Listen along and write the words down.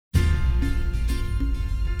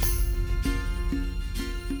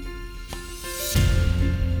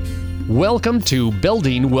Welcome to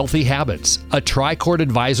Building Wealthy Habits, a Tri-Court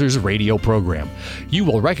Advisors radio program. You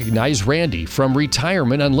will recognize Randy from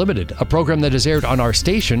Retirement Unlimited, a program that has aired on our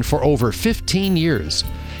station for over 15 years.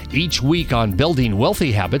 Each week on Building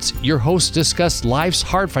Wealthy Habits, your hosts discuss life's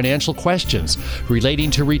hard financial questions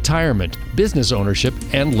relating to retirement, business ownership,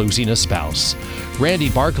 and losing a spouse. Randy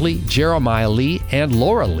Barkley, Jeremiah Lee, and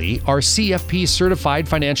Laura Lee are CFP certified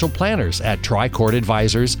financial planners at Tri-Court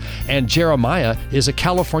Advisors, and Jeremiah is a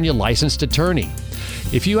California licensed attorney.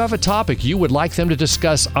 If you have a topic you would like them to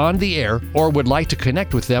discuss on the air or would like to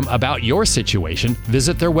connect with them about your situation,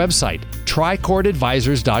 visit their website,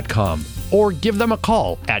 tricourtadvisors.com, or give them a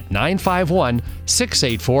call at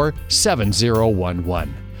 951-684-7011.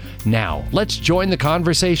 Now, let's join the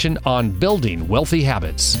conversation on building wealthy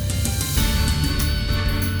habits.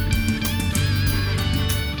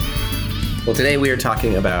 Well, today we are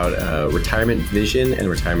talking about retirement vision and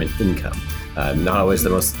retirement income. Not always the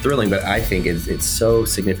most thrilling, but I think it's so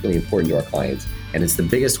significantly important to our clients. And it's the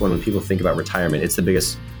biggest one when people think about retirement. It's the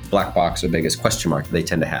biggest black box or biggest question mark that they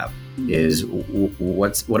tend to have is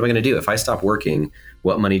what am I going to do? If I stop working,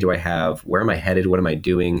 what money do I have? Where am I headed? What am I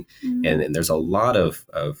doing? And there's a lot of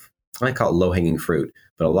I call it low-hanging fruit,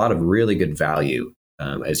 but a lot of really good value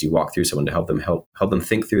as you walk through someone to help them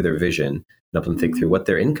think through their vision, help them think through what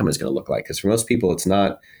their income is going to look like. Because for most people, it's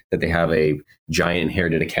not that they have a giant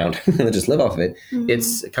inherited account and they just live off of it.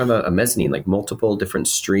 It's kind of a mezzanine, like multiple different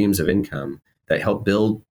streams of income that help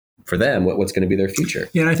build for them what's going to be their future.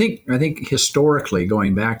 Yeah, and I think historically,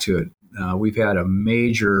 going back to it, we've had a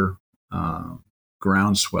major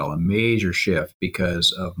groundswell, a major shift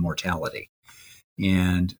because of mortality.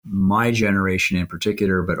 And my generation in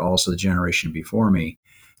particular, but also the generation before me,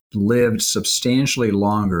 lived substantially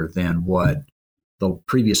longer than what the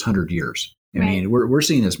previous 100 years. I mean, we're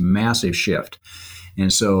seeing this massive shift.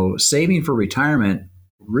 And so saving for retirement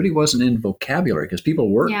really wasn't in vocabulary because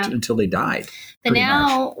people worked until they died. But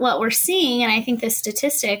now what we're seeing, and I think this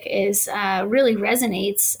statistic is really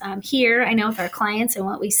resonates here, I know with our clients and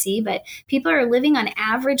what we see, but people are living on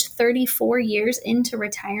average 34 years into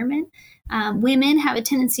retirement. Women have a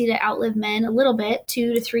tendency to outlive men a little bit,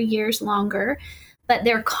 2 to 3 years longer, but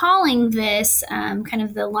they're calling this kind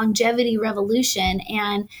of the longevity revolution.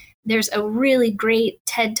 And there's a really great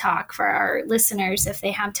TED Talk for our listeners, if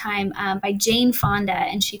they have time, by Jane Fonda,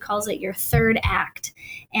 and she calls it Your Third Act.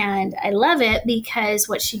 And I love it because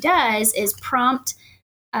what she does is prompt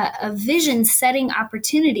a vision-setting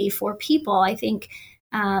opportunity for people. I think,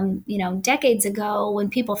 decades ago, when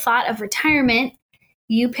people thought of retirement,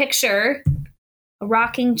 you picture a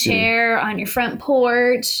rocking chair on your front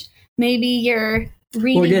porch. Maybe you're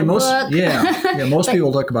reading a book. Most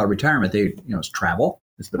people talk about retirement. It's travel.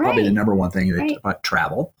 It's probably the number one thing they talk about: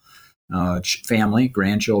 travel, family,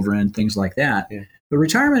 grandchildren, things like that. Yeah. But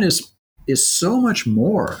retirement is so much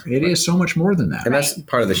more. It is so much more than that. And that's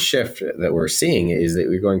part of the shift that we're seeing is that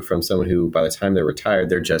we're going from someone who, by the time they're retired,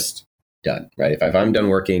 they're just done, right? If I'm done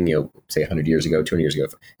working, say 100 years ago, 200 years ago,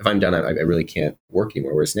 if I'm done, I really can't work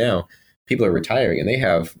anymore. Whereas now people are retiring and they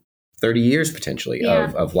have 30 years potentially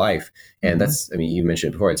of life. And that's, you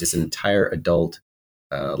mentioned it before, it's this entire adult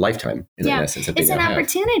lifetime in essence. It's an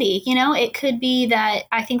opportunity. It could be that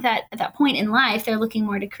I think that at that point in life, they're looking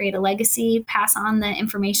more to create a legacy, pass on the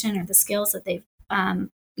information or the skills that they've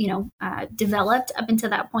developed up until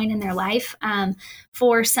that point in their life.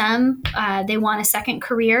 For some, they want a second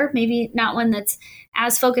career, maybe not one that's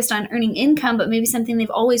as focused on earning income, but maybe something they've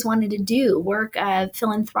always wanted to do, work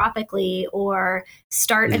philanthropically or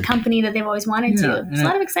start a company that they've always wanted to. There's a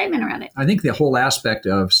lot of excitement around it. I think the whole aspect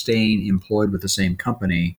of staying employed with the same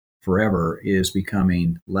company forever is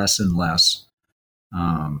becoming less and less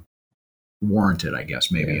warranted, I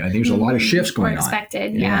guess, maybe. I think there's a lot of shifts going on.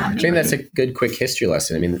 Expected, I think that's a good quick history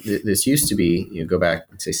lesson. This used to be, go back,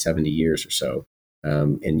 let's say 70 years or so,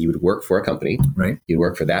 and you would work for a company, right? You'd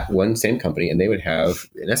work for that one same company, and they would have,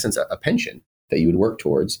 in essence, a pension that you would work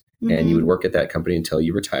towards, and you would work at that company until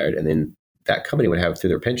you retired, and then that company would have, through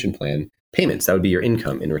their pension plan, payments. That would be your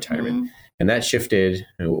income in retirement. And that shifted,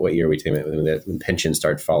 what year are we talking about, when pensions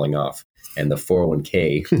started falling off and the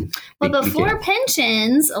 401k. Well, before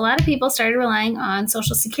pensions, a lot of people started relying on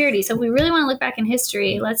Social Security. So if we really want to look back in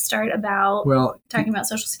history, let's start about talking about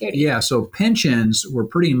Social Security. Yeah, so pensions were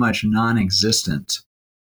pretty much non-existent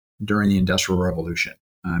during the Industrial Revolution.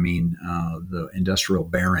 The industrial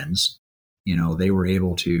barons, they were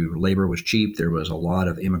able to, labor was cheap. There was a lot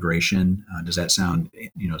of immigration. Does that sound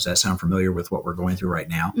familiar with what we're going through right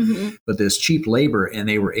now? But this cheap labor, and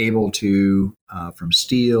they were able to, from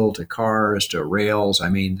steel to cars to rails,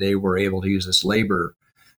 they were able to use this labor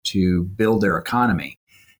to build their economy.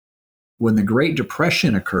 when the Great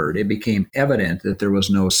Depression occurred, it became evident that there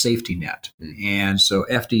was no safety net. And so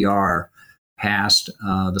FDR passed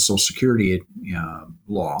the Social Security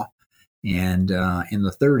law. And in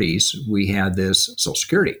the 30s, we had this Social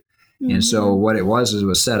Security. And so what it was is it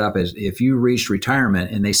was set up as if you reached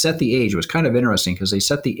retirement, and they set the age. It was kind of interesting because they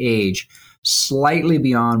set the age slightly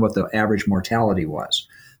beyond what the average mortality was.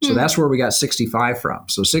 So that's where we got 65 from.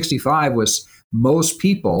 So 65 was most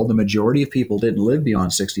people, the majority of people didn't live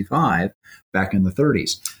beyond 65 back in the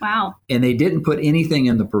 30s. Wow. And they didn't put anything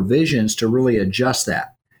in the provisions to really adjust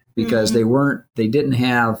that because they didn't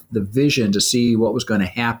have the vision to see what was going to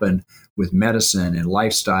happen with medicine and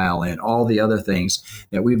lifestyle and all the other things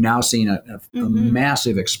that we've now seen a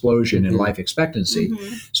massive explosion in life expectancy.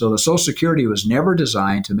 So the Social Security was never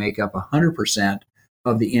designed to make up 100%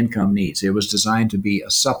 of the income needs. It was designed to be a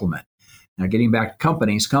supplement. Now, getting back to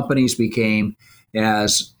companies became,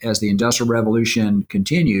 as the Industrial Revolution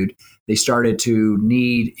continued, they started to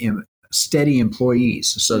need steady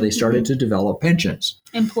employees. So they started to develop pensions.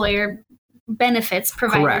 Employer benefits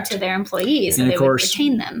provided to their employees, so and they of course, would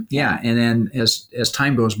retain them. Yeah, and then as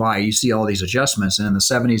time goes by, you see all these adjustments. And in the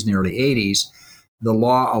 70s and the early 80s, the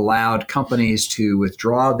law allowed companies to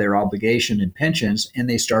withdraw their obligation in pensions, and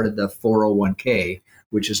they started the 401k,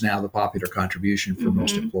 which is now the popular contribution for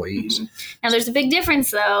most employees. Now, there's a big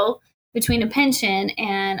difference, though, between a pension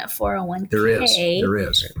and a 401k. There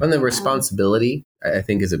is. And the responsibility, I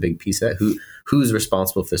think, is a big piece of that. Who's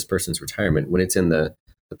responsible for this person's retirement? When it's in the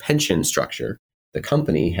pension structure, the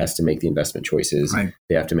company has to make the investment choices. Right.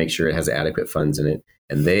 They have to make sure it has adequate funds in it.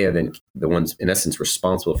 And they are then the ones, in essence,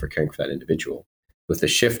 responsible for caring for that individual. With the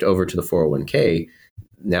shift over to the 401k,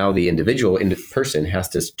 now the individual person has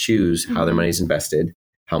to choose how their money is invested,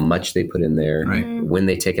 how much they put in there, when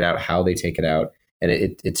they take it out, how they take it out. And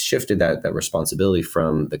it's shifted that responsibility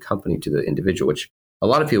from the company to the individual, which a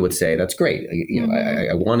lot of people would say, that's great.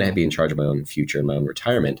 I want to be in charge of my own future and my own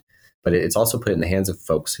retirement. But it's also put in the hands of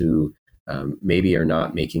folks who maybe are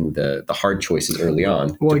not making the hard choices early on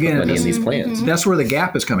to put money in these plans. That's where the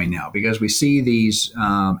gap is coming now, because we see these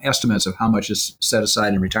estimates of how much is set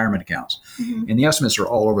aside in retirement accounts. And the estimates are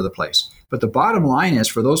all over the place. But the bottom line is,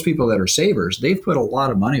 for those people that are savers, they've put a lot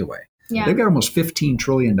of money away. Yeah. They've got almost $15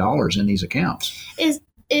 trillion in these accounts.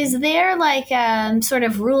 Is there like sort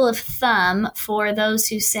of rule of thumb for those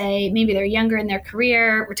who say maybe they're younger in their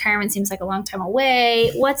career, retirement seems like a long time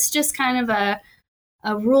away? What's just kind of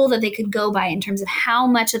a rule that they could go by in terms of how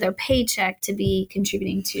much of their paycheck to be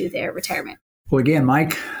contributing to their retirement? Well, again,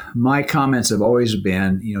 my comments have always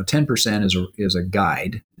been, 10% is a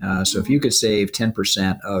guide. So if you could save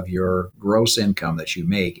 10% of your gross income that you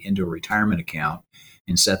make into a retirement account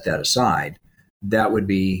and set that aside, that would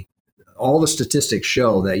be, all the statistics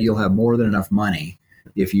show that you'll have more than enough money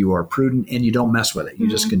if you are prudent and you don't mess with it. You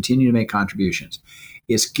just continue to make contributions.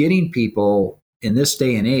 It's getting people, in this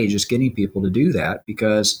day and age, it's getting people to do that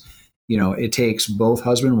because, it takes both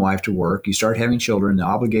husband and wife to work. You start having children, the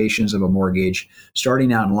obligations of a mortgage,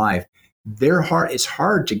 starting out in life. It's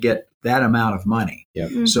hard to get that amount of money.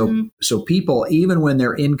 Yep. So people, even when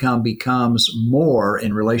their income becomes more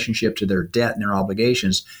in relationship to their debt and their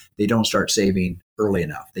obligations, they don't start saving early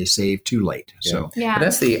enough. They save too late. Yeah. But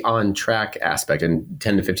that's the on track aspect, and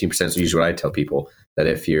 10 to 15% is usually what I tell people, that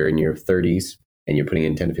if you're in your 30s and you're putting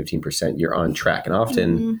in 10 to 15%, you're on track. And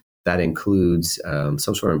often that includes some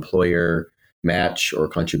sort of employer match or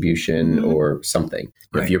contribution or something.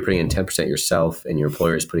 Right. If you're putting in 10% yourself and your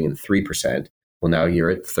employer is putting in 3%, well, now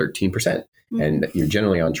you're at 13% and you're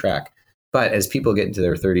generally on track. But as people get into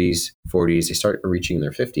their 30s, 40s, they start reaching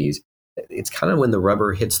their 50s, it's kind of when the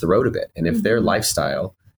rubber hits the road a bit. And if their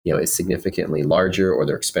lifestyle, is significantly larger or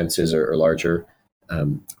their expenses are larger,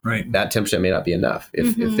 that 10% may not be enough.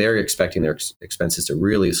 If they're expecting their expenses to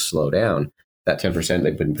really slow down, that 10%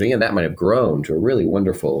 they've been putting in, that might have grown to a really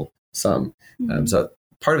wonderful sum. So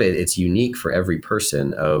part of it, it's unique for every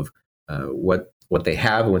person of what they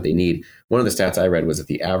have and what they need. One of the stats I read was that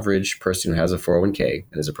the average person who has a 401k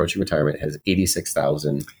and is approaching retirement has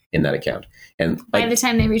 $86,000 in that account. And by the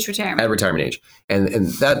time they reach retirement. At retirement age. And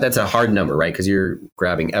that's a hard number, right? Because you're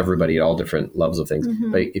grabbing everybody at all different levels of things.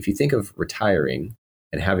 But if you think of retiring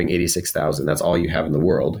and having $86,000, that's all you have in the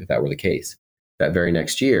world, if that were the case. That very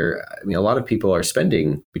next year, a lot of people are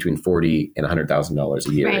spending between $40,000 and $100,000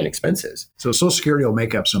 a year in expenses. So Social Security will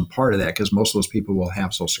make up some part of that because most of those people will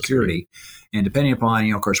have Social Security. And depending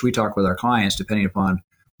upon, of course, we talk with our clients, depending upon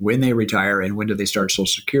when they retire and when do they start Social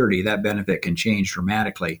Security, that benefit can change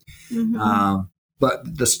dramatically. But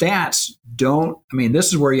the stats don't, this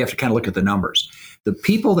is where you have to kind of look at the numbers. The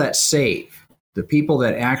people that save the people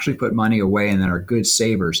that actually put money away and that are good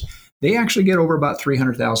savers, they actually get over about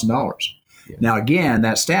 $300,000. Yeah. Now, again,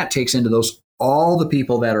 that stat takes into those all the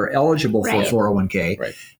people that are eligible for 401k.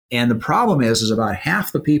 Right. And the problem is about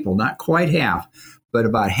half the people, not quite half, but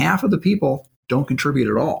about half of the people don't contribute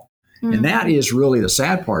at all. Mm-hmm. And that is really the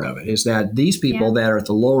sad part of it, is that these people that are at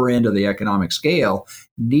the lower end of the economic scale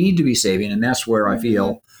need to be saving. And that's where I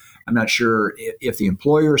feel, I'm not sure if the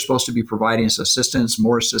employer is supposed to be providing us assistance,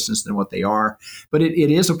 more assistance than what they are. But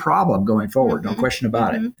it is a problem going forward, no question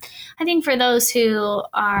about it. I think for those who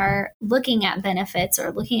are looking at benefits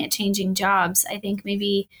or looking at changing jobs, I think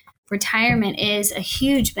maybe retirement is a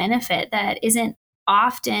huge benefit that isn't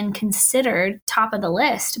often considered top of the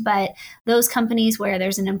list, but those companies where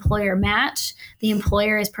there's an employer match, the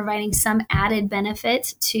employer is providing some added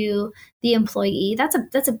benefit to the employee. That's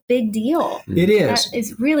a big deal. It is.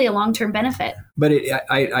 It's really a long-term benefit. But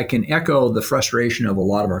I can echo the frustration of a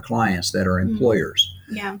lot of our clients that are employers.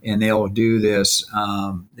 Yeah. And they'll do this,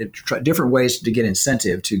 different ways to get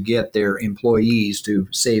incentive to get their employees to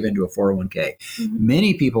save into a 401k.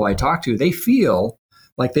 Many people I talk to, they feel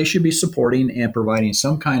like they should be supporting and providing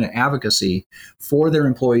some kind of advocacy for their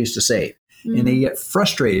employees to save. And they get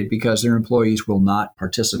frustrated because their employees will not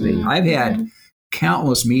participate. I've had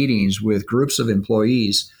countless meetings with groups of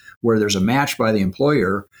employees where there's a match by the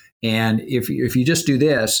employer. And if you just do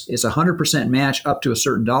this, it's 100% match up to a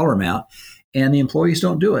certain dollar amount. And the employees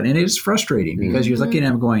don't do it. And it's frustrating because you're looking at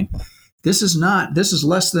them going, this is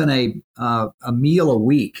less than a meal a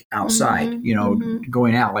week outside,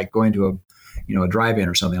 going out, like going to a drive-in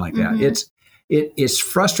or something like that. It's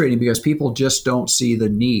frustrating because people just don't see the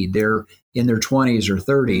need. They're in their 20s or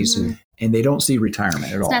 30s and they don't see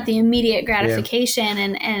retirement at all. It's not the immediate gratification.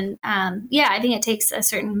 And I think it takes a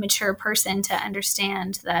certain mature person to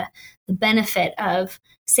understand the benefit of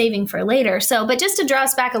saving for later. So, but just to draw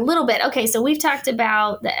us back a little bit. Okay. So we've talked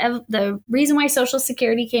about the reason why Social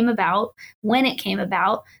Security came about, when it came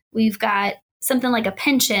about. We've got something like a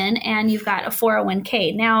pension, and you've got a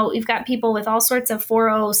 401k. Now you've got people with all sorts of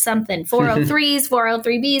 403s,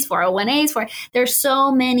 403bs, 401as. There's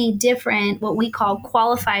so many different, what we call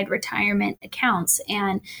qualified retirement accounts.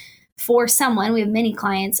 And for someone, we have many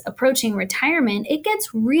clients approaching retirement, it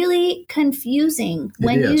gets really confusing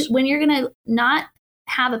when you're going to not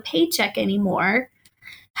have a paycheck anymore.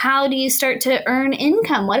 How do you start to earn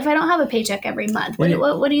income? What if I don't have a paycheck every month? What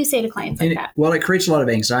do you say to clients like that? Well, it creates a lot of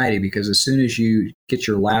anxiety because as soon as you get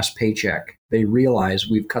your last paycheck, they realize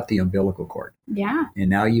we've cut the umbilical cord. Yeah. And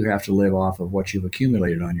now you have to live off of what you've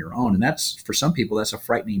accumulated on your own. And that's, for some people, that's a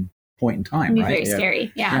frightening point in time, right? Very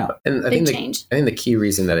scary. Yeah. And I Big think change. I think the key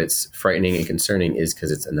reason that it's frightening and concerning is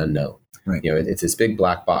because it's an unknown. Right. It's this big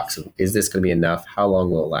black box of, is this going to be enough? How long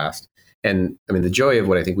will it last? And I mean, the joy of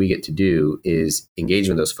what I think we get to do is engage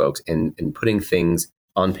with those folks and putting things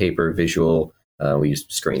on paper, visual. We use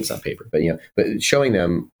screens on paper, but showing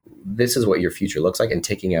them this is what your future looks like and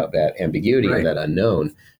taking out that ambiguity or that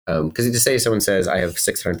unknown. Because to say someone says, I have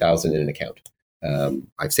 $600,000 in an account.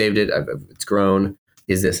 I've saved it. It's grown.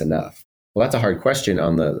 Is this enough? Well, that's a hard question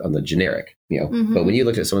on the generic, But when you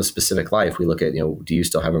look at someone's specific life, we look at, do you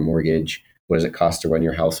still have a mortgage? What does it cost to run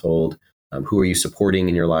your household? Who are you supporting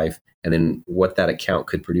in your life? And then what that account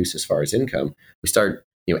could produce as far as income. We start,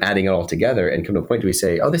 adding it all together and come to a point where we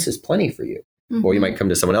say, oh, this is plenty for you. Or you might come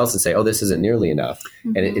to someone else and say, oh, this isn't nearly enough.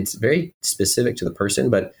 And it's very specific to the person.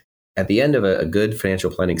 But at the end of a good financial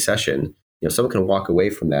planning session, someone can walk away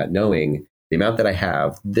from that knowing the amount that I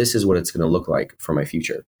have, this is what it's going to look like for my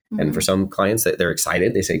future. And for some clients, that they're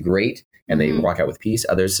excited, they say, great. And they walk out with peace.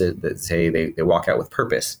 Others that say they walk out with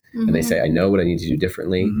purpose. And they say, I know what I need to do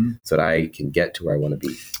differently so that I can get to where I want to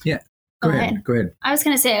be. Yeah. Go ahead. I was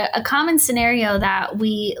going to say a common scenario that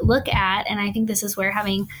we look at, and I think this is where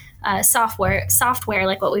having software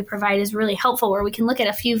like what we provide is really helpful, where we can look at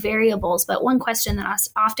a few variables. But one question that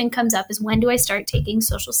often comes up is, when do I start taking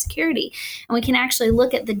Social Security? And we can actually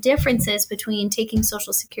look at the differences between taking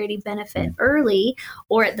Social Security benefit early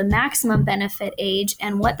or at the maximum benefit age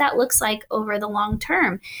and what that looks like over the long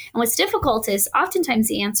term. And what's difficult is oftentimes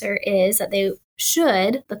the answer is that the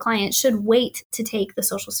client should wait to take the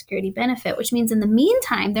Social Security benefit, which means in the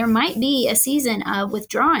meantime, there might be a season of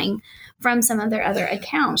withdrawing from some of their other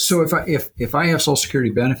accounts. So if I have Social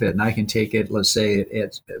Security benefit and I can take it, let's say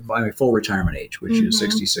at my full retirement age, which is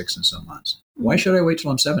 66 and some months, why should I wait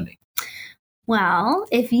till I'm 70? Well,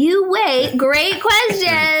 if you wait, great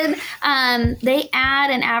question. They add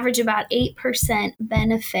an average about 8%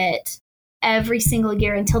 benefit every single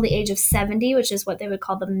year until the age of 70, which is what they would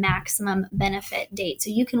call the maximum benefit date. So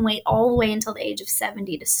you can wait all the way until the age of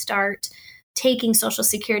 70 to start taking Social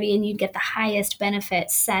Security, and you'd get the highest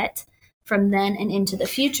benefit set from then and into the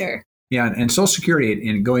future. Yeah, and Social Security,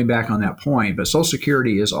 and going back on that point, but Social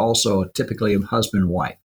Security is also typically a husband and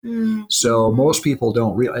wife. So most people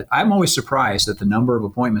don't realize. I'm always surprised at the number of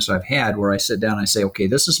appointments I've had where I sit down and I say, okay,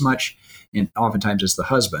 this is much, and oftentimes it's the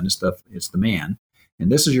husband, it's the man, and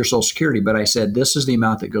this is your Social Security. But I said, this is the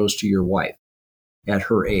amount that goes to your wife at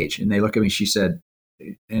her age. And they look at me, she said,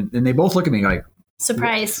 and they both look at me like,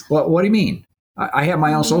 surprise. What do you mean? I have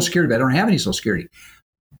my own Social Security, but I don't have any Social Security.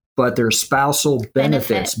 But there's spousal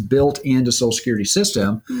benefits built into Social Security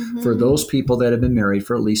system for those people that have been married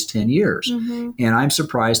for at least 10 years. And I'm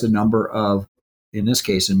surprised the number of, in this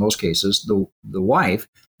case, in most cases, the wife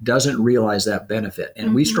doesn't realize that benefit.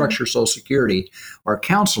 And we structure Social Security, our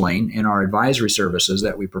counseling and our advisory services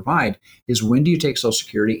that we provide is, when do you take Social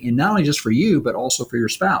Security? And not only just for you, but also for your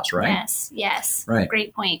spouse, right? Yes. Right.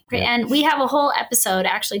 Great point. Yeah. And we have a whole episode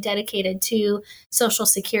actually dedicated to Social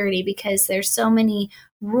Security because there's so many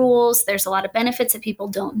rules. There's a lot of benefits that people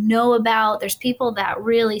don't know about. There's people that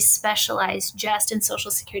really specialize just in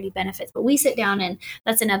Social Security benefits. But we sit down, and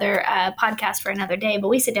that's another podcast for another day, but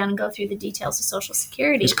we sit down and go through the details of Social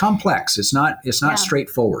Security. It's complex. It's not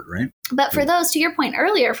straightforward, right? But for those, to your point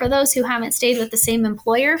earlier, for those who haven't stayed with the same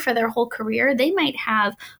employer for their whole career, they might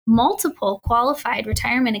have multiple qualified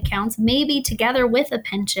retirement accounts, maybe together with a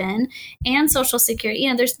pension and Social Security.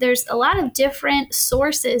 You know, there's a lot of different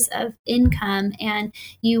sources of income, and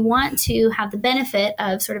you want to have the benefit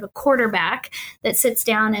of sort of a quarterback that sits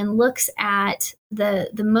down and looks at the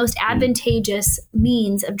most advantageous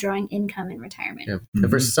means of drawing income in retirement. Yeah. And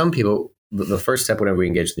for some people, the first step whenever we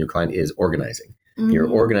engage with a new client is organizing. You're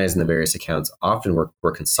organizing the various accounts. Often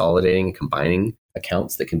we're consolidating and combining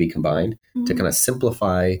accounts that can be combined to kind of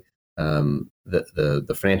simplify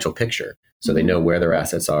the financial picture, so they know where their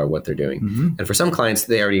assets are, what they're doing. And for some clients,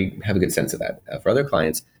 they already have a good sense of that. For other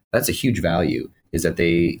clients, that's a huge value, is that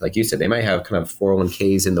they, like you said, they might have kind of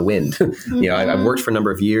 401ks in the wind. I've worked for a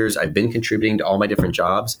number of years. I've been contributing to all my different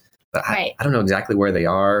jobs, but I don't know exactly where they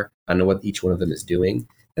are. I don't know what each one of them is doing.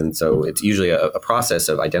 And so it's usually a process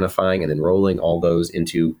of identifying and enrolling all those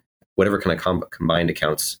into whatever kind of combined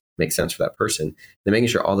accounts make sense for that person. Then making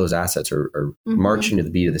sure all those assets are marching to the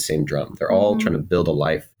beat of the same drum. They're all trying to build a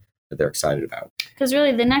life that they're excited about. Because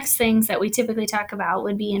really the next things that we typically talk about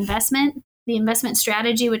would be investment, the investment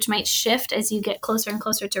strategy, which might shift as you get closer and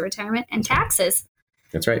closer to retirement, and taxes.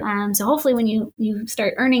 That's right. So hopefully when you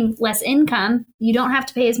start earning less income, you don't have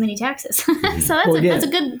to pay as many taxes. So that's a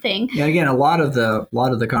good thing. Yeah, again, a lot of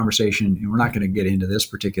the conversation, and we're not going to get into this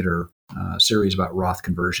particular series about Roth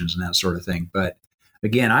conversions and that sort of thing, but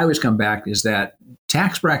again, I always come back is that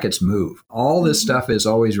tax brackets move. All this stuff is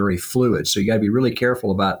always very fluid, so you got to be really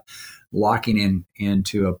careful about locking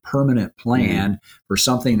into a permanent plan for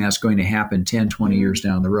something that's going to happen 10, 20 years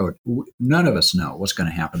down the road. None of us know what's going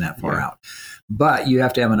to happen that far out. But you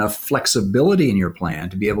have to have enough flexibility in your plan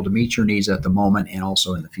to be able to meet your needs at the moment and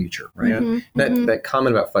also in the future, right? That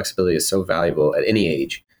comment about flexibility is so valuable at any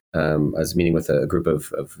age. I was meeting with a group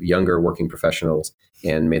of younger working professionals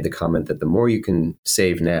and made the comment that the more you can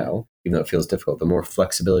save now, even though it feels difficult, the more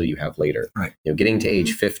flexibility you have later. Right. Getting to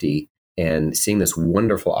age 50 and seeing this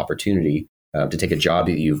wonderful opportunity to take a job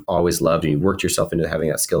that you've always loved and you've worked yourself into having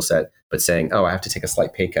that skill set, but saying, oh, I have to take a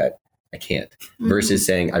slight pay cut. I can't. Versus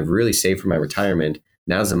saying, I've really saved for my retirement.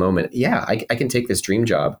 Now's the moment. Yeah, I can take this dream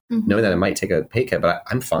job, knowing that I might take a pay cut, but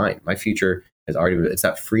I'm fine. My future is already, it's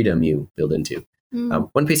that freedom you build into.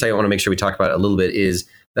 One piece I want to make sure we talk about a little bit is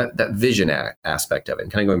that vision aspect of it.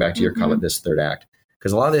 And kind of going back to your comment, this third act,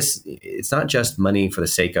 because a lot of this, it's not just money for the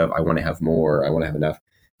sake of, I want to have more, I want to have enough.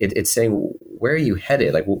 It's saying, where are you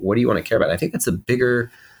headed? Like, what do you want to care about? And I think that's a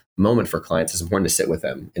bigger moment for clients. It's important to sit with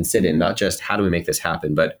them and sit in, not just how do we make this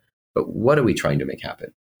happen, but what are we trying to make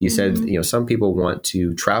happen? You said, some people want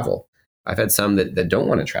to travel. I've had some that don't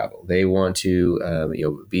want to travel. They want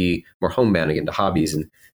to, be more homebound and get into hobbies. And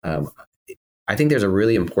I think there's a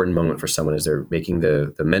really important moment for someone as they're making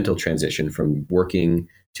the mental transition from working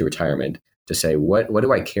to retirement to say, what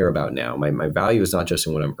do I care about now? My value is not just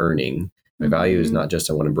in what I'm earning. My value is not just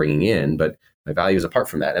on what I'm bringing in, but my value is apart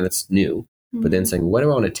from that. And it's new. But then saying, what do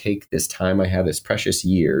I want to take this time I have, this precious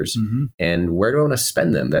years, and where do I want to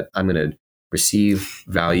spend them that I'm going to receive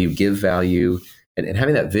value, give value, and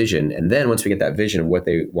having that vision. And then once we get that vision of what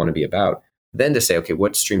they want to be about, then to say, okay,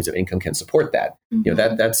 what streams of income can support that?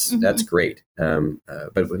 That's great.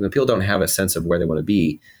 But when people don't have a sense of where they want to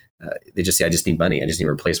be, they just say, I just need money. I just need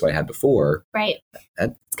to replace what I had before. Right.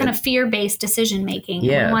 It's kind of fear-based decision making.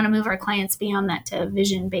 Yeah. We want to move our clients beyond that to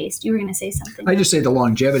vision-based. You were going to say something. I just say the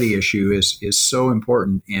longevity issue is so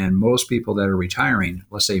important. And most people that are retiring,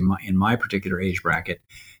 let's say in my particular age bracket,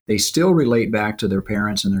 they still relate back to their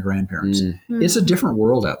parents and their grandparents. Mm-hmm. It's a different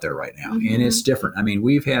world out there right now, and it's different. I mean,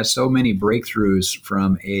 we've had so many breakthroughs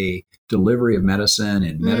from a delivery of medicine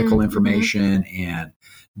and medical information and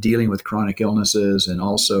dealing with chronic illnesses and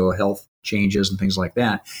also health changes and things like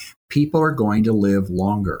that. People are going to live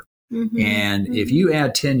longer. And if you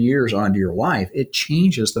add 10 years onto your life, it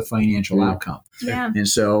changes the financial outcome. Yeah. And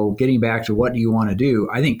so getting back to what do you want to do,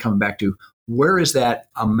 I think coming back to where is that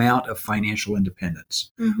amount of financial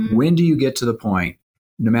independence? When do you get to the point,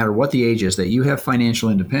 no matter what the age is, that you have financial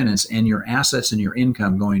independence and your assets and your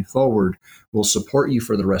income going forward will support you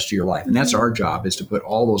for the rest of your life? And that's our job, is to put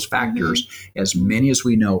all those factors, as many as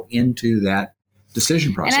we know, into that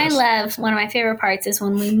decision process. And I love, one of my favorite parts is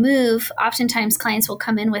when we move, oftentimes clients will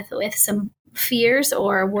come in with some fears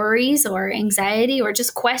or worries or anxiety or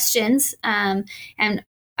just questions. And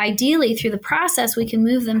ideally, through the process, we can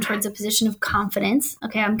move them towards a position of confidence.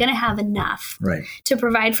 Okay, I'm going to have enough to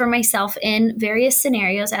provide for myself in various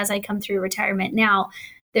scenarios as I come through retirement. Now,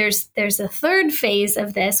 there's a third phase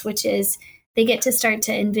of this, which is they get to start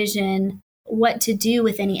to envision what to do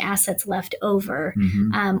with any assets left over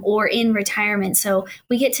or in retirement. So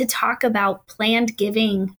we get to talk about planned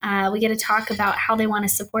giving. We get to talk about how they want to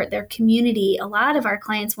support their community. A lot of our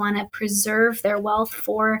clients want to preserve their wealth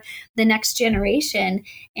for the next generation.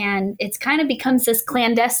 And it's kind of becomes this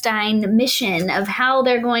clandestine mission of how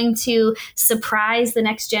they're going to surprise the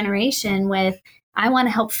next generation with, I want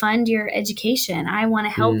to help fund your education. I want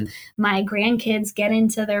to help my grandkids get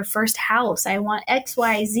into their first house. I want X,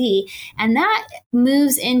 Y, Z. And that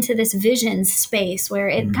moves into this vision space where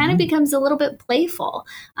it kind of becomes a little bit playful.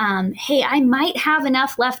 Hey, I might have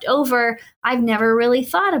enough left over. I've never really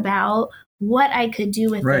thought about what I could do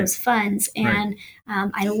with those funds. And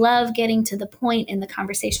I love getting to the point in the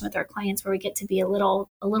conversation with our clients where we get to be a little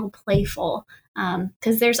playful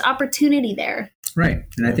because there's opportunity there. Right.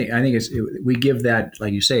 And I think we give that,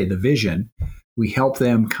 like you say, the vision. We help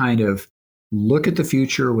them kind of look at the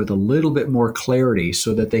future with a little bit more clarity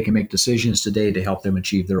so that they can make decisions today to help them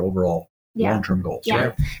achieve their overall long-term goals.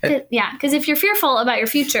 Yeah. Because if you're fearful about your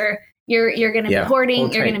future, you're going to be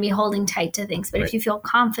hoarding, you're going to be holding tight to things. But if you feel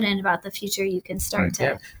confident about the future, you can start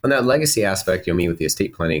to. On that legacy aspect, me with the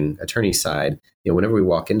estate planning attorney side, whenever we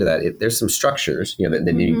walk into that, there's some structures, that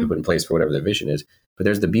need to be put in place for whatever their vision is. But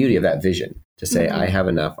there's the beauty of that vision to say, I have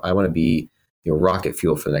enough. I want to be rocket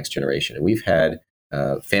fuel for the next generation. And we've had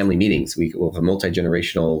family meetings. We'll have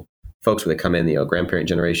multi-generational folks where they come in, grandparent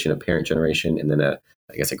generation, a parent generation, and then a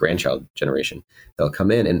grandchild generation. They'll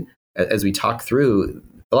come in, and as we talk through,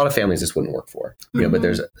 a lot of families this wouldn't work for, but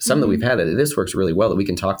there's some that we've had that this works really well, that we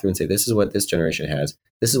can talk through and say, this is what this generation has.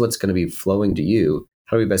 This is what's going to be flowing to you.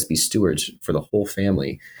 How do we best be stewards for the whole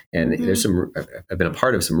family? And there's I've been a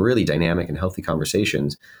part of some really dynamic and healthy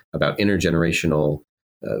conversations about intergenerational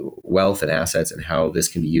wealth and assets, and how this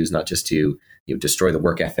can be used not just to destroy the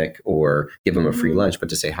work ethic or give them a free lunch, but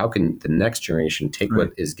to say, how can the next generation take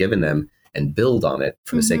what is given them and build on it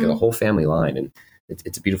for the sake of the whole family line? And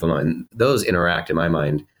it's a beautiful line. And those interact in my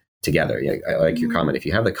mind together. I like your comment. If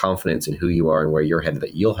you have the confidence in who you are and where you're headed,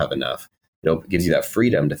 that you'll have enough, it gives you that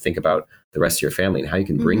freedom to think about the rest of your family and how you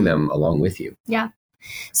can bring them along with you. Yeah.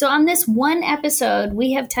 So on this one episode,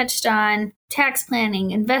 we have touched on tax planning,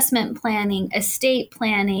 investment planning, estate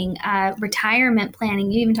planning, retirement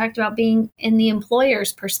planning. You even talked about being in the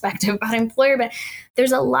employer's perspective about employer, but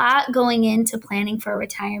there's a lot going into planning for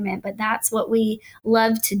retirement. But that's what we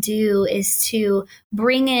love to do, is to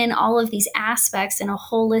bring in all of these aspects in a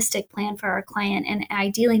holistic plan for our client, and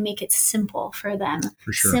ideally make it simple for them.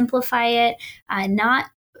 For sure. Simplify it, not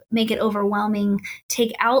make it overwhelming,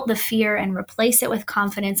 take out the fear and replace it with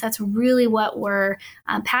confidence. That's really what we're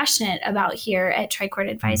passionate about here at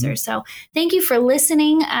Tricord Advisors. So thank you for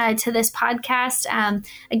listening to this podcast.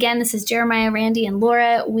 Again, this is Jeremiah, Randy, and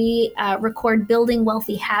Laura. We record Building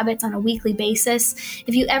Wealthy Habits on a weekly basis.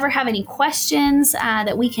 If you ever have any questions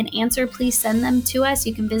that we can answer, please send them to us.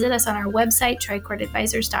 You can visit us on our website,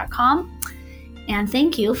 tricordadvisors.com. And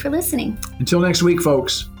thank you for listening. Until next week,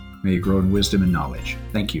 folks. May you grow in wisdom and knowledge.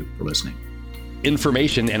 Thank you for listening.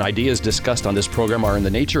 Information and ideas discussed on this program are in the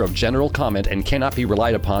nature of general comment and cannot be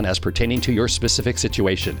relied upon as pertaining to your specific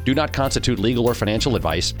situation. Do not constitute legal or financial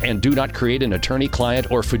advice, and do not create an attorney-client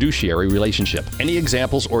or fiduciary relationship. Any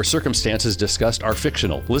examples or circumstances discussed are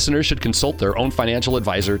fictional. Listeners should consult their own financial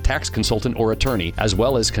advisor, tax consultant, or attorney, as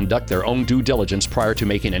well as conduct their own due diligence prior to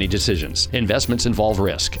making any decisions. Investments involve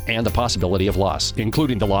risk and the possibility of loss,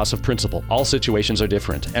 including the loss of principal. All situations are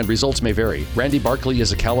different, and results may vary. Randy Barkley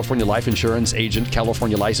is a California life insurance agent agent,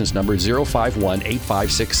 California license number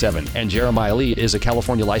 0518567. And Jeremiah Lee is a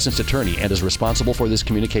California licensed attorney and is responsible for this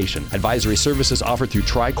communication. Advisory services offered through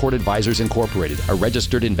Tri-Court Advisors Incorporated, a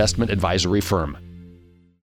registered investment advisory firm.